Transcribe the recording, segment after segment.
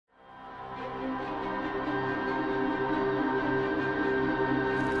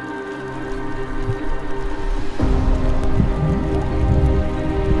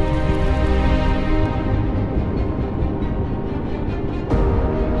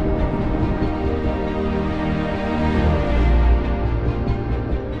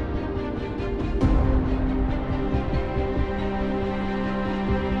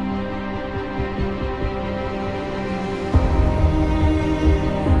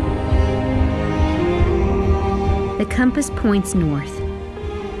compass points north,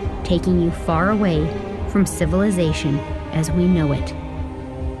 taking you far away from civilization as we know it.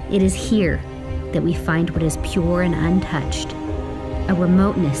 It is here that we find what is pure and untouched, a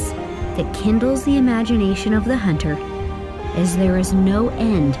remoteness that kindles the imagination of the hunter, as there is no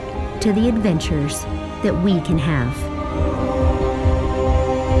end to the adventures that we can have.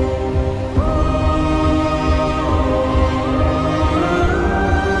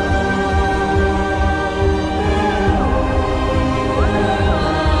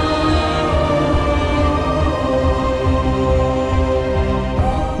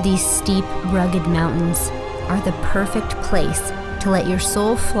 These steep, rugged mountains are the perfect place to let your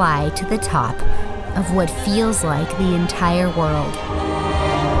soul fly to the top of what feels like the entire world.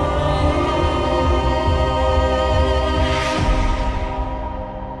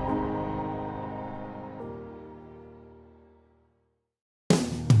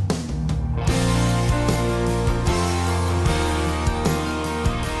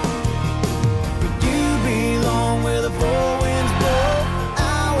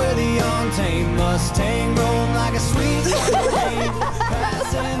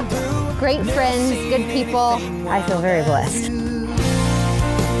 Great friends, good people. I feel very blessed.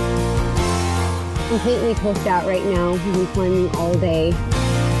 Completely cooked out right now. We've been climbing all day.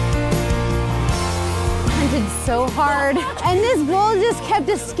 Hunted so hard, and this bull just kept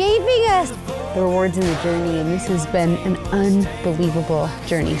escaping us. The rewards in the journey, and this has been an unbelievable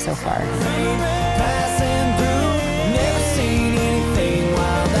journey so far.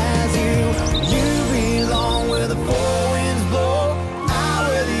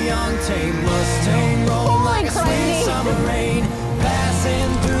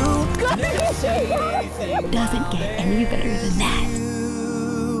 Doesn't get any better than that.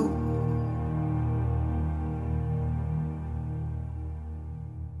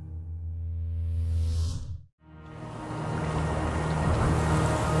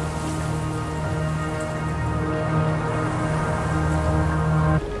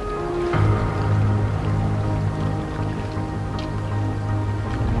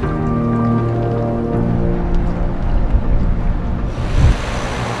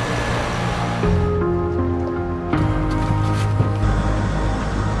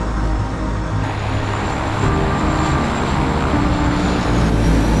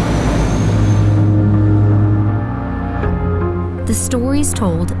 The stories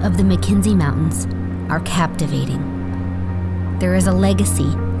told of the Mackenzie Mountains are captivating. There is a legacy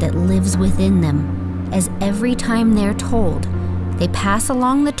that lives within them, as every time they're told, they pass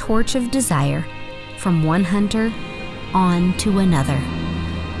along the torch of desire from one hunter on to another,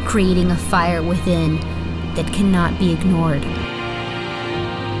 creating a fire within that cannot be ignored.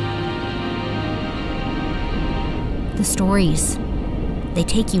 The stories, they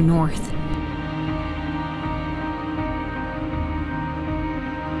take you north.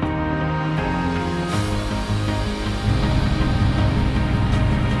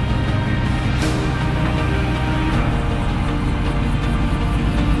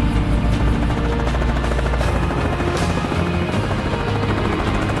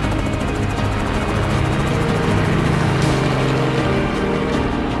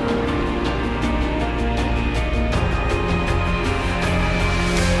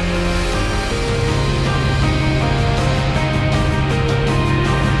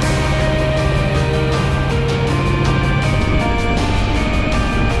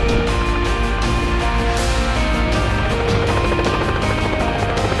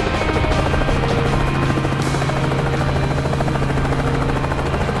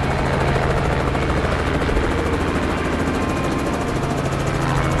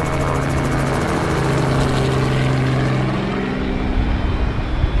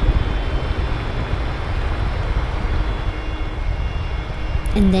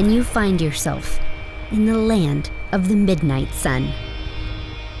 And then you find yourself in the land of the midnight sun.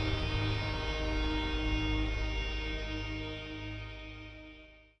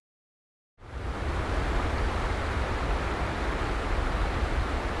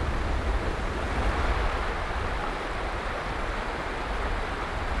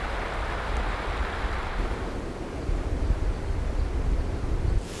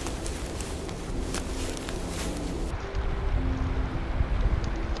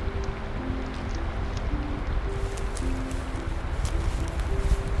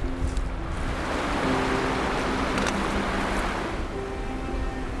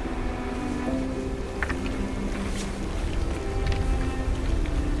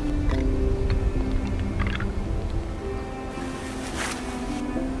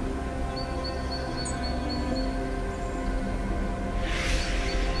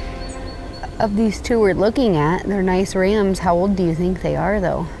 Of these two we're looking at, they're nice rams. How old do you think they are,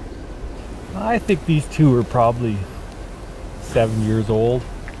 though? I think these two are probably 7 years old.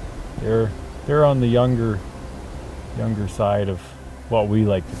 They're on the younger side of what we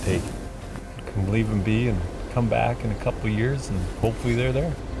like to take. You can leave them be and come back in a couple of years and hopefully they're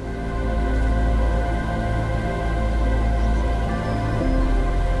there.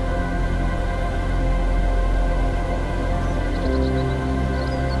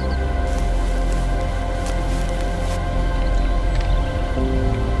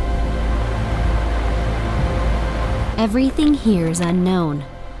 Everything here is unknown.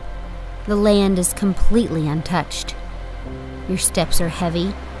 The land is completely untouched. Your steps are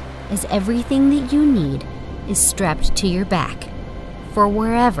heavy, as everything that you need is strapped to your back for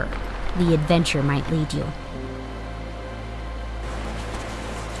wherever the adventure might lead you.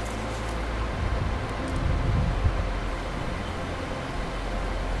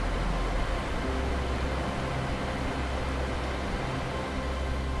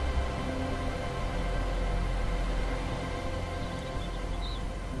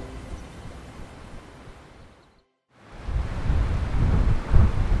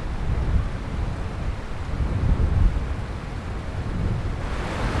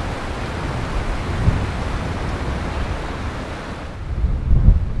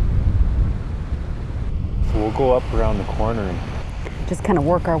 We'll go up around the corner and Just kind of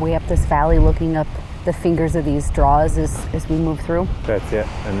work our way up this valley, looking up the fingers of these draws as we move through. that's it.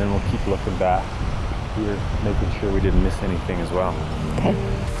 And then we'll keep looking back here, making sure we didn't miss anything as well. Okay.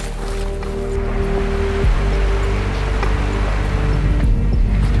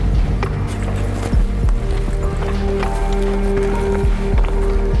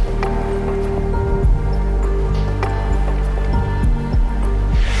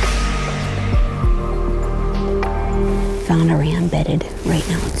 Found a ram bedded. Right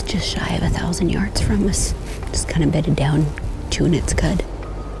now it's just shy of 1,000 yards from us. Just kind of bedded down, chewing its cud.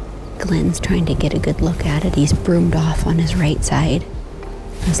 Glenn's trying to get a good look at it. He's broomed off on his right side.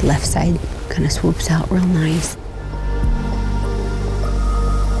 His left side kind of swoops out real nice.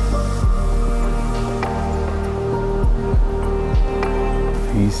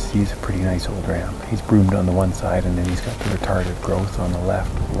 He's a pretty nice old ram. He's broomed on the one side and then he's got the retarded growth on the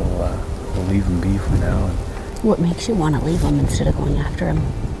left. We'll leave him be for now. And What makes you want to leave him instead of going after him?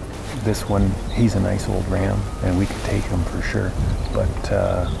 this one, he's a nice old ram and we could take him for sure. But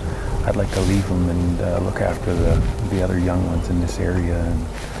I'd like to leave him and look after the other young ones in this area and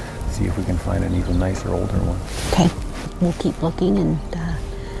see if we can find an even nicer older one. Okay, we'll keep looking and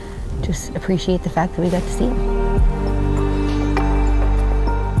just appreciate the fact that we got to see him.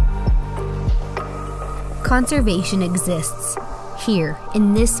 Conservation exists here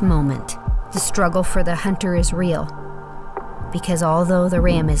in this moment. The struggle for the hunter is real, because although the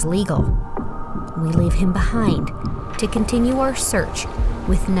ram is legal, we leave him behind to continue our search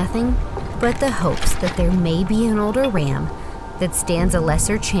with nothing but the hopes that there may be an older ram that stands a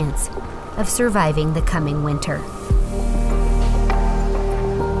lesser chance of surviving the coming winter.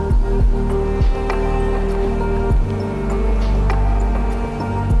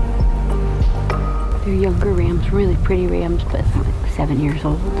 They're younger rams, really pretty rams, but like 7 years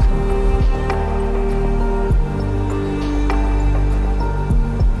old.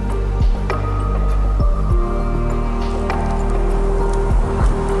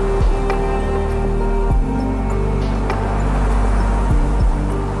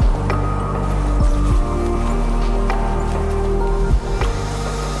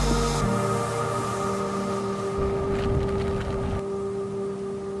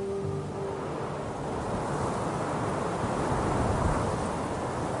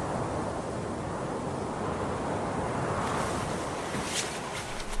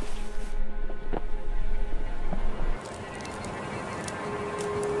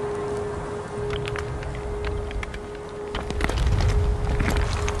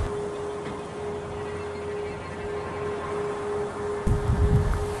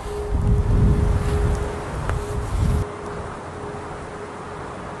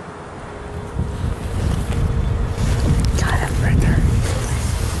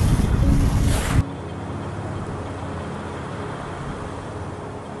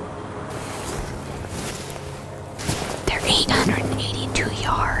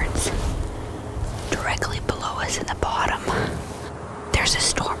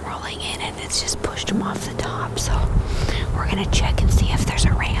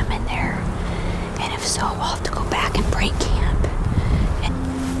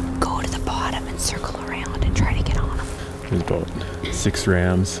 There's about 6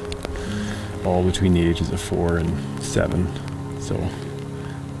 rams, all between the ages of 4 and 7. So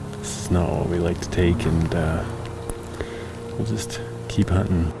That's not what we like to take, and we'll just keep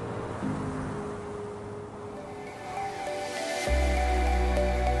hunting.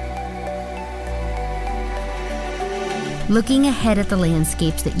 Looking ahead at the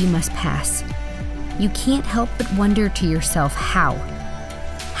landscapes that you must pass, you can't help but wonder to yourself how.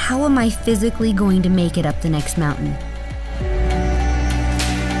 How am I physically going to make it up the next mountain?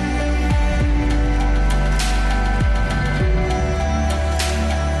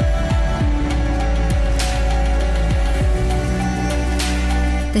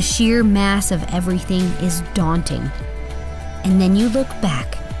 The sheer mass of everything is daunting. And then you look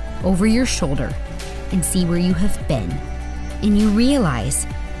back over your shoulder and see where you have been. And you realize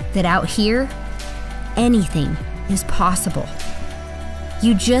that out here, anything is possible.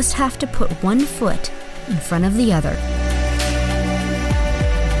 You just have to put one foot in front of the other.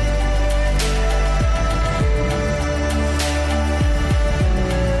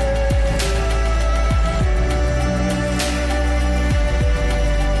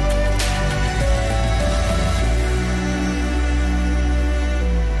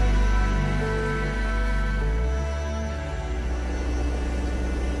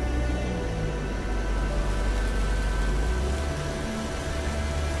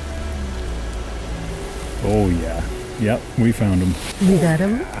 Oh yeah. Yep, we found him. We got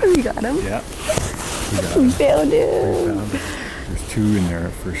him. We got him. Yep. We found him. There's two in there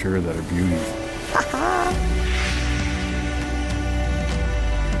for sure that are beauties.